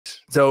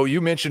So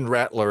you mentioned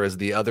Rattler as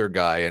the other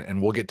guy,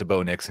 and we'll get to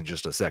Bo Nix in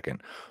just a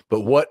second.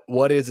 But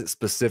what is it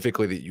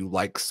specifically that you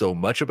like so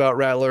much about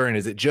Rattler? And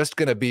is it just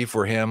going to be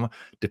for him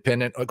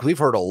dependent? Like, we've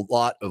heard a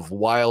lot of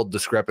wild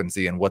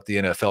discrepancy in what the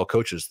NFL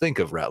coaches think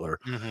of Rattler.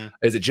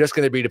 Is it just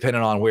going to be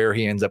dependent on where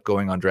he ends up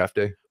going on draft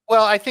day?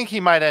 Well, I think he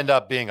might end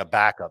up being a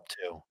backup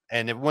too.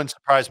 And it wouldn't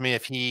surprise me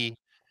if he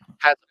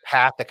has a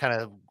path that kind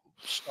of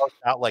starts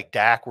out like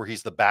Dak, where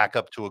he's the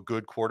backup to a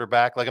good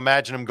quarterback. Like,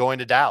 imagine him going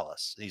to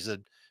Dallas. He's a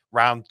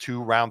round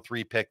 2, round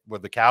 3 pick where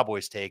the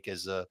Cowboys take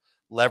as a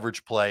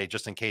leverage play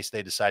just in case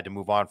they decide to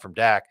move on from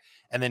Dak.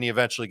 And then he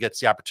eventually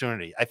gets the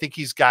opportunity. I think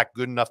he's got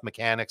good enough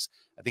mechanics.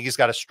 I think he's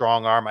got a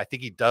strong arm. I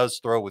think he does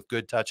throw with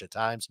good touch at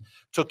times.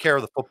 Took care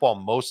of the football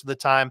most of the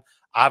time.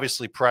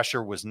 Obviously,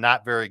 pressure was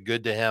not very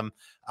good to him.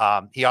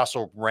 He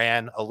also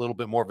ran a little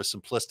bit more of a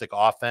simplistic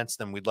offense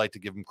than we'd like to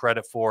give him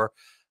credit for.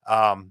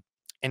 And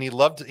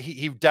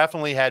he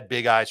definitely had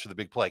big eyes for the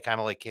big play, kind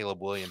of like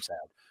Caleb Williams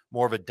had.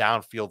 More of a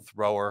downfield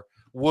thrower,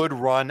 would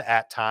run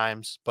at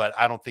times, but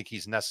I don't think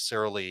he's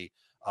necessarily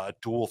a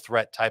dual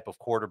threat type of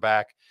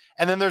quarterback.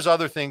 And then there's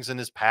other things in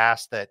his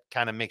past that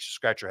kind of makes you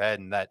scratch your head,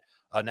 and that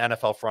an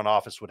NFL front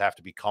office would have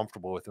to be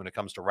comfortable with when it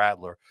comes to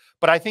Rattler.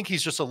 But I think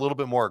he's just a little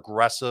bit more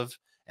aggressive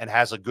and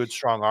has a good,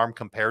 strong arm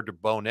compared to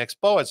Bo Nix.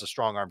 Bo has a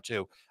strong arm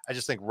too. I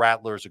just think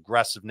Rattler's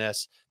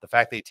aggressiveness, the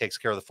fact that he takes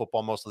care of the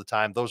football most of the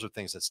time, those are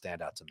things that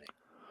stand out to me.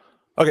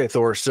 Okay,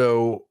 Thor.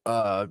 So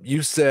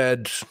you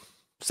said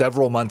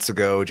several months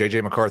ago,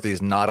 JJ McCarthy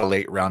is not a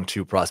late round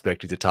 2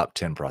 prospect. He's a top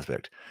 10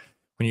 prospect.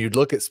 When you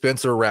look at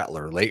Spencer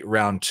Rattler, late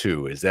round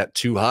 2, is that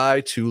too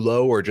high, too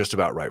low, or just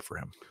about right for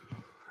him?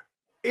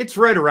 It's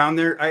right around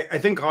there. I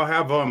think I'll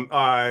have him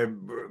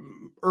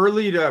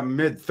early to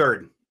mid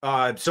 3rd.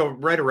 So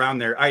right around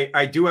there.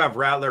 I do have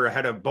Rattler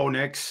ahead of Bo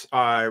Nix.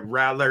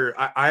 Rattler,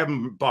 I have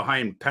him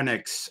behind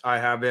Penix. I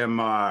have him,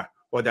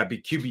 what that'd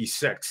be QB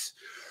 6.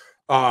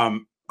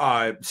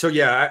 So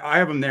yeah, I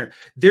have him there.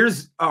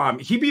 There's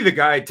he'd be the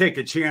guy I'd take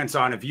a chance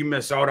on if you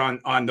miss out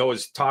on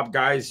those top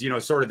guys, you know,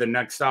 sort of the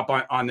next stop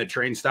on the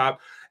train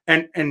stop.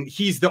 And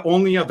he's the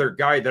only other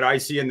guy that I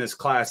see in this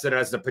class that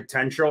has the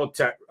potential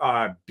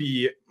to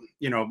be,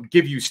 you know,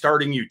 give you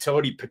starting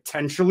utility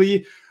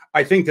potentially.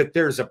 I think that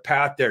there's a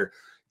path there.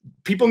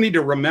 People need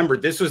to remember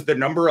this was the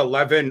number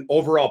 11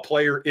 overall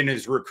player in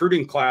his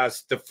recruiting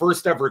class, the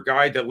first ever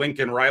guy that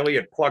Lincoln Riley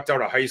had plucked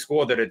out of high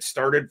school that had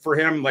started for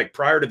him. Like,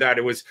 prior to that,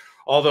 it was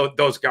all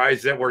those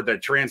guys that were the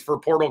transfer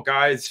portal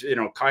guys, you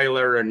know,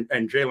 Kyler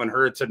and Jalen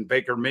Hurts and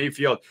Baker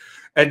Mayfield.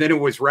 And then it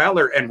was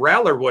Rattler, and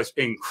Rattler was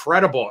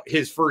incredible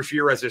his first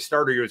year as a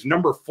starter. He was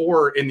number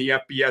 4 in the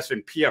FBS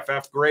and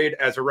PFF grade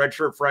as a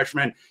redshirt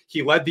freshman.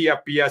 He led the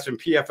FBS and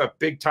PFF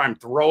big time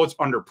throws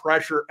under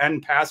pressure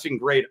and passing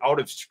grade out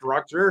of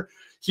structure.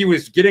 He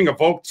was getting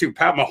evoked to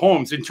Pat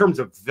Mahomes in terms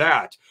of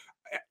that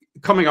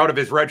coming out of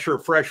his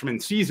redshirt freshman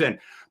season.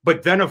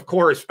 But then, of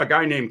course, a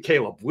guy named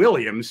Caleb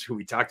Williams, who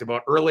we talked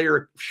about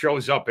earlier,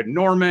 shows up in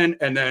Norman.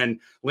 And then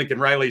Lincoln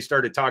Riley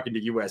started talking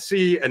to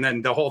USC. And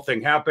then the whole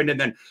thing happened. And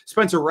then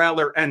Spencer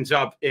Rattler ends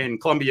up in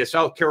Columbia,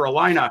 South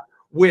Carolina,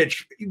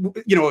 which,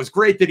 you know, it was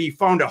great that he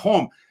found a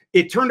home.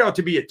 It turned out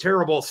to be a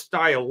terrible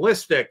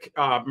stylistic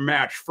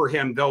match for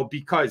him, though,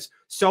 because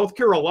South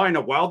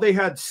Carolina, while they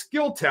had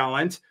skill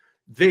talent,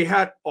 they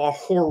had a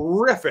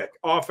horrific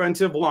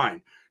offensive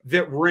line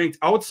that ranked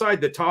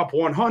outside the top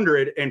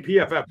 100 in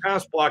PFF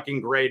pass blocking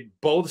grade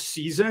both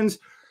seasons.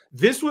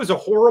 This was a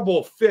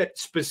horrible fit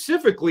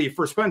specifically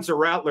for Spencer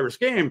Rattler's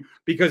game,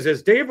 because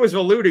as Dave was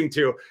alluding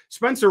to,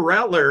 Spencer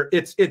Rattler,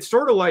 it's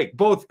sort of like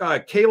both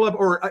Caleb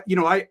or, you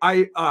know,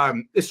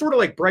 it's sort of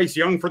like Bryce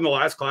Young from the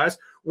last class,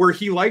 where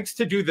he likes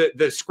to do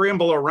the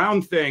scramble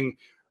around thing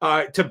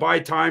to buy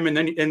time and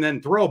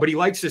then throw, but he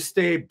likes to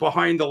stay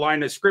behind the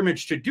line of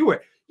scrimmage to do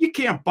it. You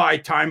can't buy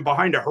time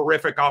behind a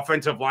horrific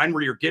offensive line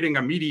where you're getting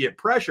immediate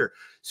pressure.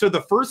 So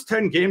the first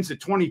 10 games of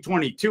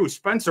 2022,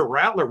 Spencer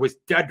Rattler was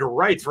dead to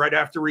rights right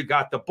after he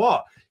got the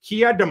ball. He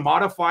had to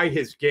modify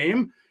his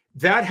game.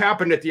 That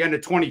happened at the end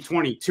of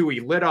 2022. He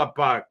lit up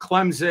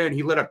Clemson.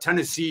 He lit up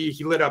Tennessee.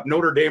 He lit up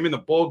Notre Dame in the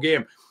bowl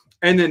game.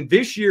 And then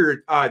this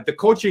year, the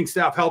coaching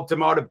staff helped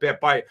him out a bit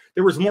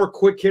there was more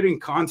quick hitting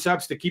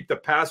concepts to keep the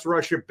pass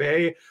rush at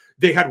bay.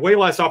 They had way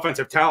less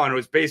offensive talent. It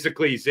was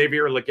basically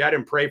Xavier Legette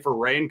and pray for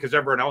rain because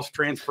everyone else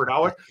transferred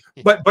out.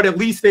 But at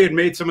least they had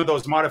made some of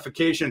those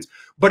modifications.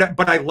 But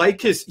I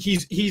like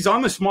he's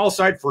on the small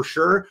side for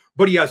sure,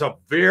 but he has a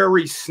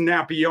very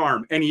snappy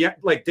arm. And he,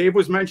 like Dave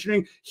was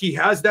mentioning, he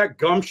has that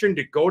gumption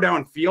to go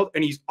downfield,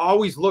 and he's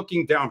always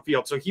looking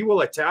downfield. So he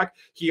will attack.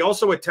 He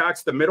also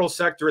attacks the middle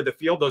sector of the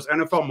field, those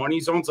NFL money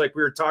zones like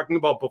we were talking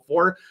about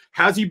before.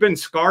 Has he been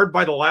scarred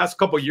by the last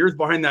couple of years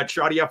behind that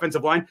shoddy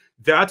offensive line?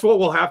 That's what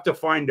we'll have to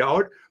find out.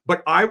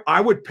 But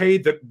I would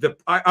pay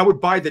I would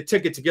buy the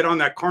ticket to get on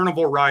that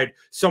carnival ride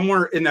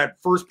somewhere in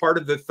that first part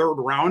of the 3rd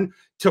round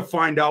to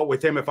find out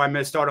with him if I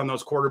missed out on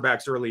those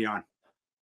quarterbacks early on.